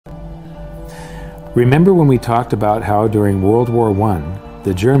Remember when we talked about how during World War I,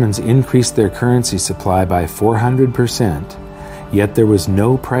 the Germans increased their currency supply by 400%, yet there was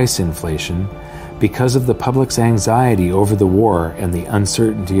no price inflation because of the public's anxiety over the war and the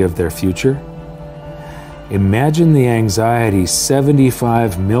uncertainty of their future? Imagine the anxiety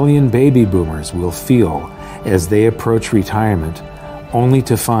 75 million baby boomers will feel as they approach retirement, only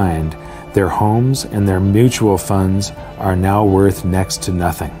to find their homes and their mutual funds are now worth next to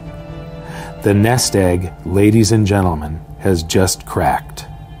nothing. The nest egg, ladies and gentlemen, has just cracked.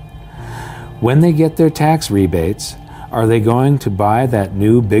 When they get their tax rebates, are they going to buy that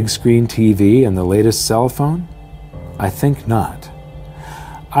new big screen TV and the latest cell phone? I think not.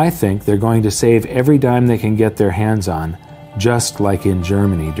 I think they're going to save every dime they can get their hands on, just like in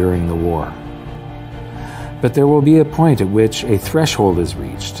Germany during the war. But there will be a point at which a threshold is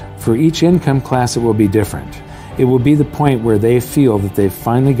reached. For each income class it will be different. It will be the point where they feel that they've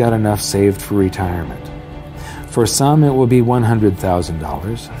finally got enough saved for retirement. For some it will be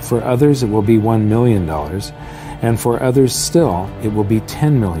 $100,000, for others it will be $1 million, and for others still it will be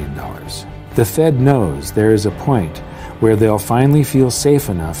 $10 million. The Fed knows there is a point where they'll finally feel safe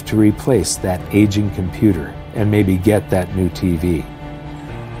enough to replace that aging computer and maybe get that new TV.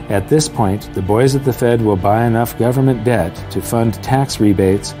 At this point, the boys at the Fed will buy enough government debt to fund tax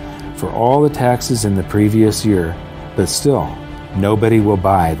rebates for all the taxes in the previous year, but still, nobody will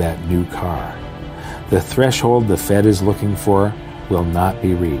buy that new car. The threshold the Fed is looking for will not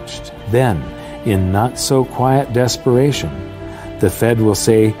be reached. Then, in not-so-quiet desperation, the Fed will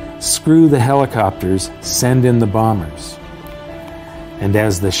say, "Screw the helicopters, send in the bombers." And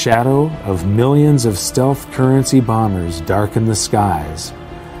as the shadow of millions of stealth currency bombers darken the skies,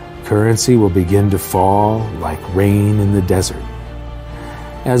 currency will begin to fall like rain in the desert.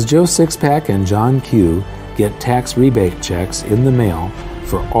 As Joe Sixpack and John Q get tax rebate checks in the mail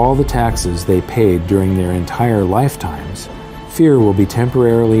for all the taxes they paid during their entire lifetimes, fear will be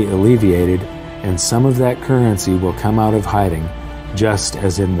temporarily alleviated and some of that currency will come out of hiding, just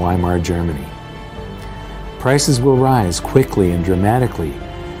as in Weimar Germany. Prices will rise quickly and dramatically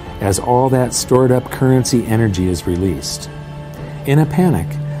as all that stored up currency energy is released. In a panic,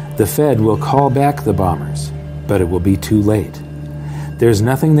 the Fed will call back the bombers, but it will be too late. There's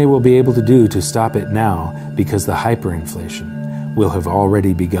nothing they will be able to do to stop it now because the hyperinflation will have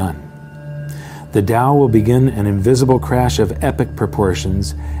already begun. The Dow will begin an invisible crash of epic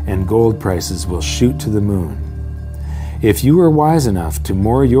proportions and gold prices will shoot to the moon. If you are wise enough to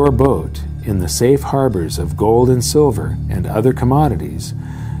moor your boat in the safe harbors of gold and silver and other commodities,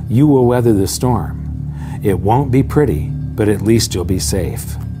 you will weather the storm. It won't be pretty, but at least you'll be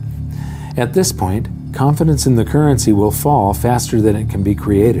safe. At this point, confidence in the currency will fall faster than it can be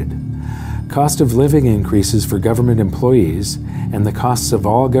created. Cost of living increases for government employees, and the costs of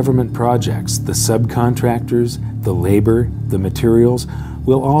all government projects, the subcontractors, the labor, the materials,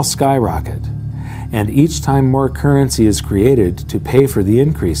 will all skyrocket. And each time more currency is created to pay for the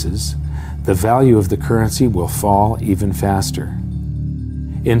increases, the value of the currency will fall even faster.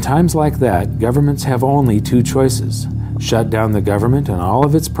 In times like that, governments have only two choices: shut down the government and all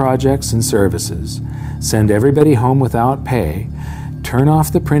of its projects and services, send everybody home without pay, turn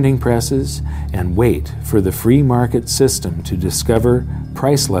off the printing presses, and wait for the free market system to discover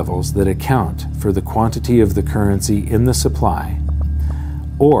price levels that account for the quantity of the currency in the supply,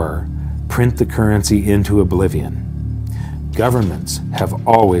 or print the currency into oblivion. Governments have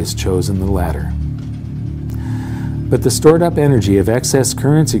always chosen the latter. But the stored up energy of excess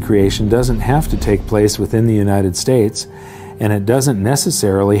currency creation doesn't have to take place within the United States, and it doesn't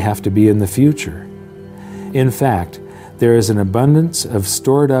necessarily have to be in the future. In fact, there is an abundance of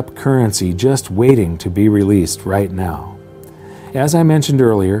stored up currency just waiting to be released right now. As I mentioned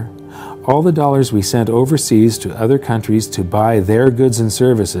earlier, all the dollars we sent overseas to other countries to buy their goods and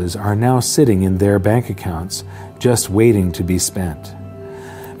services are now sitting in their bank accounts, just waiting to be spent.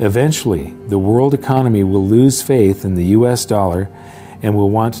 Eventually, the world economy will lose faith in the US dollar and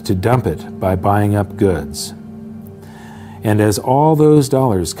will want to dump it by buying up goods. And as all those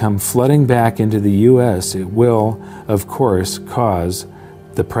dollars come flooding back into the US, it will, of course, cause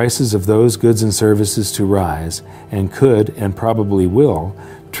the prices of those goods and services to rise, and could, and probably will,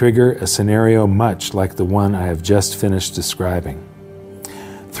 trigger a scenario much like the one I have just finished describing.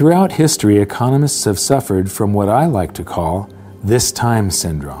 Throughout history, economists have suffered from what I like to call this time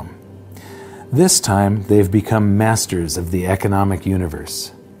syndrome. This time, they've become masters of the economic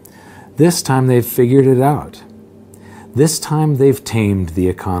universe. This time, they've figured it out. This time, they've tamed the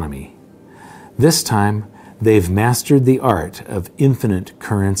economy. This time, they've mastered the art of infinite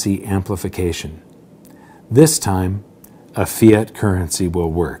currency amplification. This time, a fiat currency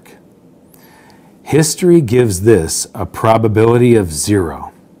will work. History gives this a probability of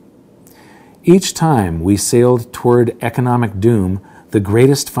 0. Each time we sailed toward economic doom, the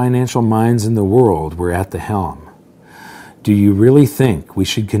greatest financial minds in the world were at the helm. Do you really think we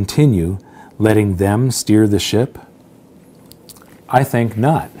should continue letting them steer the ship? I think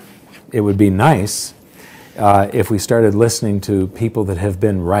not. It would be nice if we started listening to people that have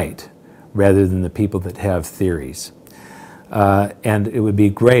been right rather than the people that have theories. And it would be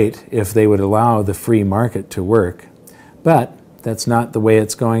great if they would allow the free market to work, but that's not the way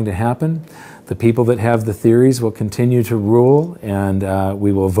it's going to happen. The people that have the theories will continue to rule, and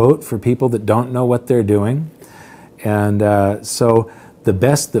we will vote for people that don't know what they're doing. And so the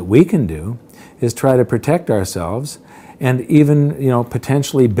best that we can do is try to protect ourselves and even,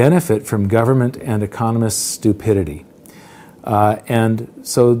 potentially benefit from government and economists' stupidity. And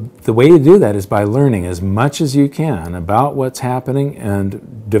so the way to do that is by learning as much as you can about what's happening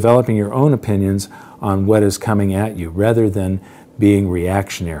and developing your own opinions on what is coming at you rather than being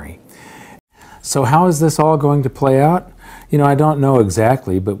reactionary. So how is this all going to play out? I don't know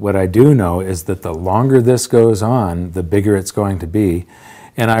exactly, but what I do know is that the longer this goes on, the bigger it's going to be.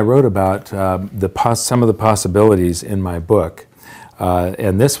 And I wrote about some of the possibilities in my book.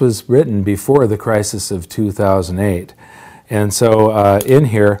 And this was written before the crisis of 2008. And so in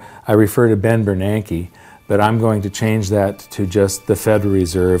here, I refer to Ben Bernanke, but I'm going to change that to just the Federal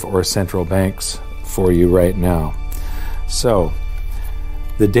Reserve or central banks for you right now. So,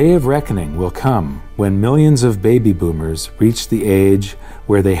 the day of reckoning will come when millions of baby boomers reach the age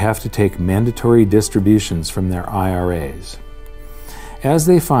where they have to take mandatory distributions from their IRAs. As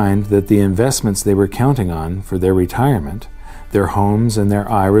they find that the investments they were counting on for their retirement, their homes and their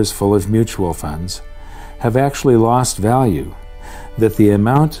IRAs full of mutual funds, have actually lost value, that the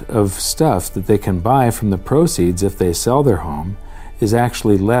amount of stuff that they can buy from the proceeds if they sell their home is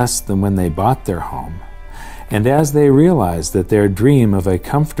actually less than when they bought their home. And as they realize that their dream of a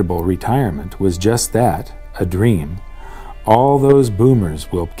comfortable retirement was just that, a dream, all those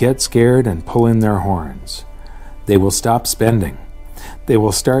boomers will get scared and pull in their horns. They will stop spending. They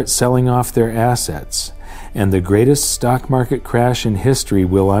will start selling off their assets, and the greatest stock market crash in history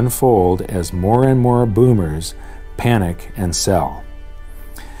will unfold as more and more boomers panic and sell.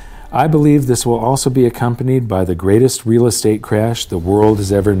 I believe this will also be accompanied by the greatest real estate crash the world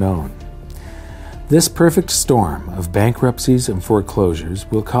has ever known. This perfect storm of bankruptcies and foreclosures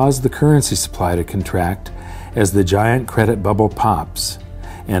will cause the currency supply to contract as the giant credit bubble pops,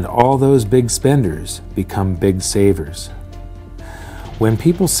 and all those big spenders become big savers. When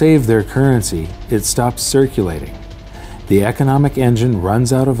people save their currency, it stops circulating. The economic engine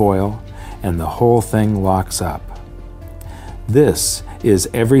runs out of oil, and the whole thing locks up. This is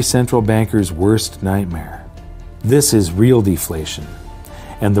every central banker's worst nightmare. This is real deflation.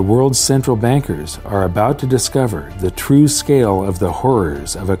 And the world's central bankers are about to discover the true scale of the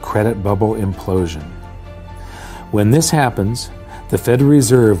horrors of a credit bubble implosion. When this happens, the Federal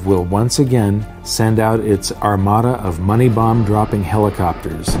Reserve will once again send out its armada of money bomb dropping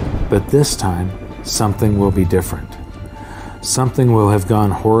helicopters, but this time something will be different. Something will have gone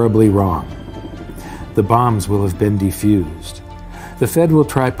horribly wrong. The bombs will have been defused. The Fed will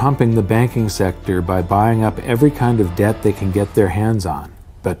try pumping the banking sector by buying up every kind of debt they can get their hands on,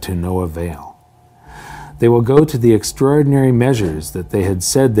 but to no avail. They will go to the extraordinary measures that they had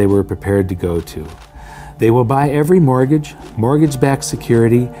said they were prepared to go to. They will buy every mortgage, mortgage-backed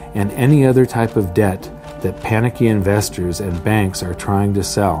security, and any other type of debt that panicky investors and banks are trying to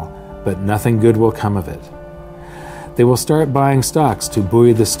sell, but nothing good will come of it. They will start buying stocks to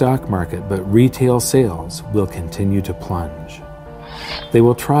buoy the stock market, but retail sales will continue to plunge. They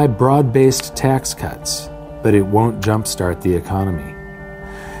will try broad-based tax cuts, but it won't jumpstart the economy.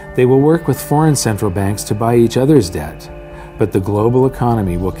 They will work with foreign central banks to buy each other's debt, but the global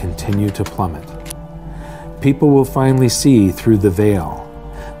economy will continue to plummet. People will finally see through the veil.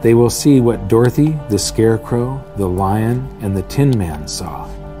 They will see what Dorothy, the Scarecrow, the Lion, and the Tin Man saw,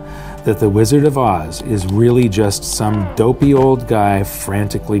 that the Wizard of Oz is really just some dopey old guy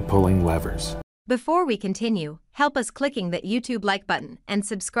frantically pulling levers. Before we continue, help us clicking that YouTube like button and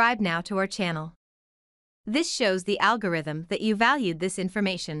subscribe now to our channel. This shows the algorithm that you valued this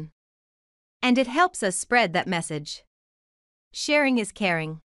information. And it helps us spread that message. Sharing is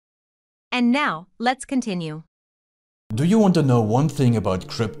caring. And now, let's continue. Do you want to know one thing about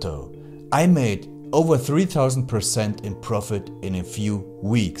crypto? I made over 3000% in profit in a few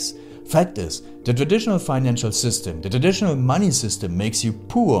weeks. Fact is, the traditional financial system, the traditional money system makes you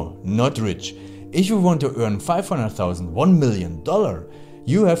poor, not rich. If you want to earn $500,000, $1 million,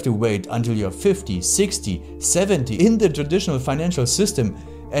 you have to wait until you're 50, 60, 70. In the traditional financial system,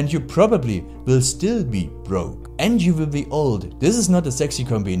 and you probably will still be broke. And you will be old. This is not a sexy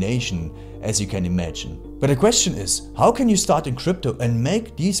combination, as you can imagine. But the question is, how can you start in crypto and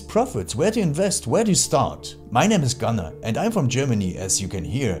make these profits? Where to invest? Where to start? My name is Gunnar and I'm from Germany, as you can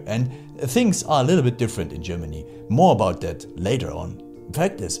hear, and things are a little bit different in Germany. More about that later on. The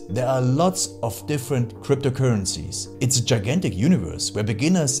fact is, there are lots of different cryptocurrencies. It's a gigantic universe where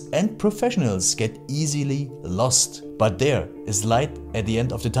beginners and professionals get easily lost. But there is light at the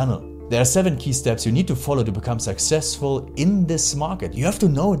end of the tunnel. There are 7 key steps you need to follow to become successful in this market. You have to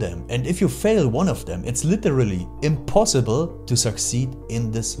know them, and if you fail one of them, it's literally impossible to succeed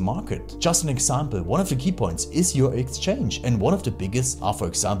in this market. Just an example, one of the key points is your exchange, and one of the biggest are, for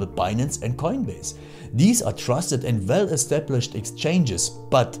example, Binance and Coinbase. These are trusted and well-established exchanges,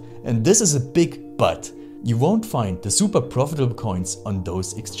 but, and this is a big but, you won't find the super profitable coins on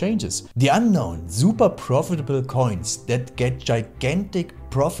those exchanges. The unknown super profitable coins that get gigantic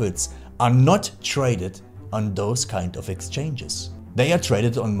profits are not traded on those kind of exchanges. They are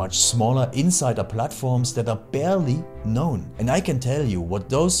traded on much smaller insider platforms that are barely known. And I can tell you what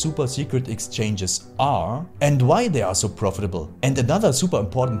those super secret exchanges are and why they are so profitable. And another super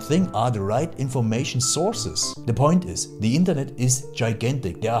important thing are the right information sources. The point is, the internet is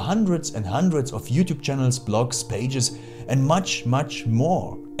gigantic. There are hundreds and hundreds of YouTube channels, blogs, pages, and much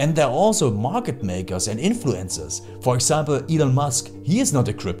more. And there are also market makers and influencers. For example, Elon Musk, he is not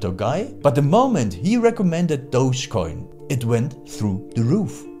a crypto guy, but the moment he recommended Dogecoin, it went through the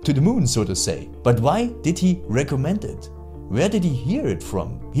roof, to the moon, so to say. But why did he recommend it? Where did he hear it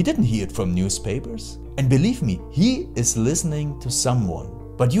from? He didn't hear it from newspapers. And believe me, he is listening to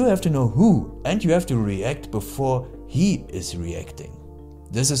someone. But you have to know who, and you have to react before he is reacting.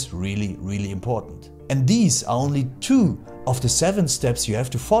 This is really important. And these are only 2 of the 7 steps you have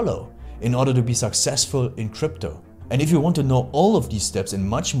to follow in order to be successful in crypto. And if you want to know all of these steps in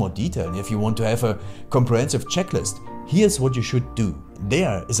much more detail, and if you want to have a comprehensive checklist, here's what you should do.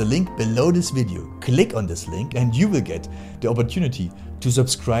 There is a link below this video. Click on this link and you will get the opportunity to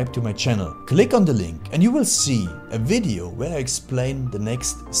subscribe to my channel. Click on the link and you will see a video where I explain the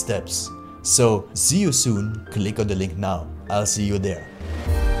next steps. So see you soon. Click on the link now. I'll see you there.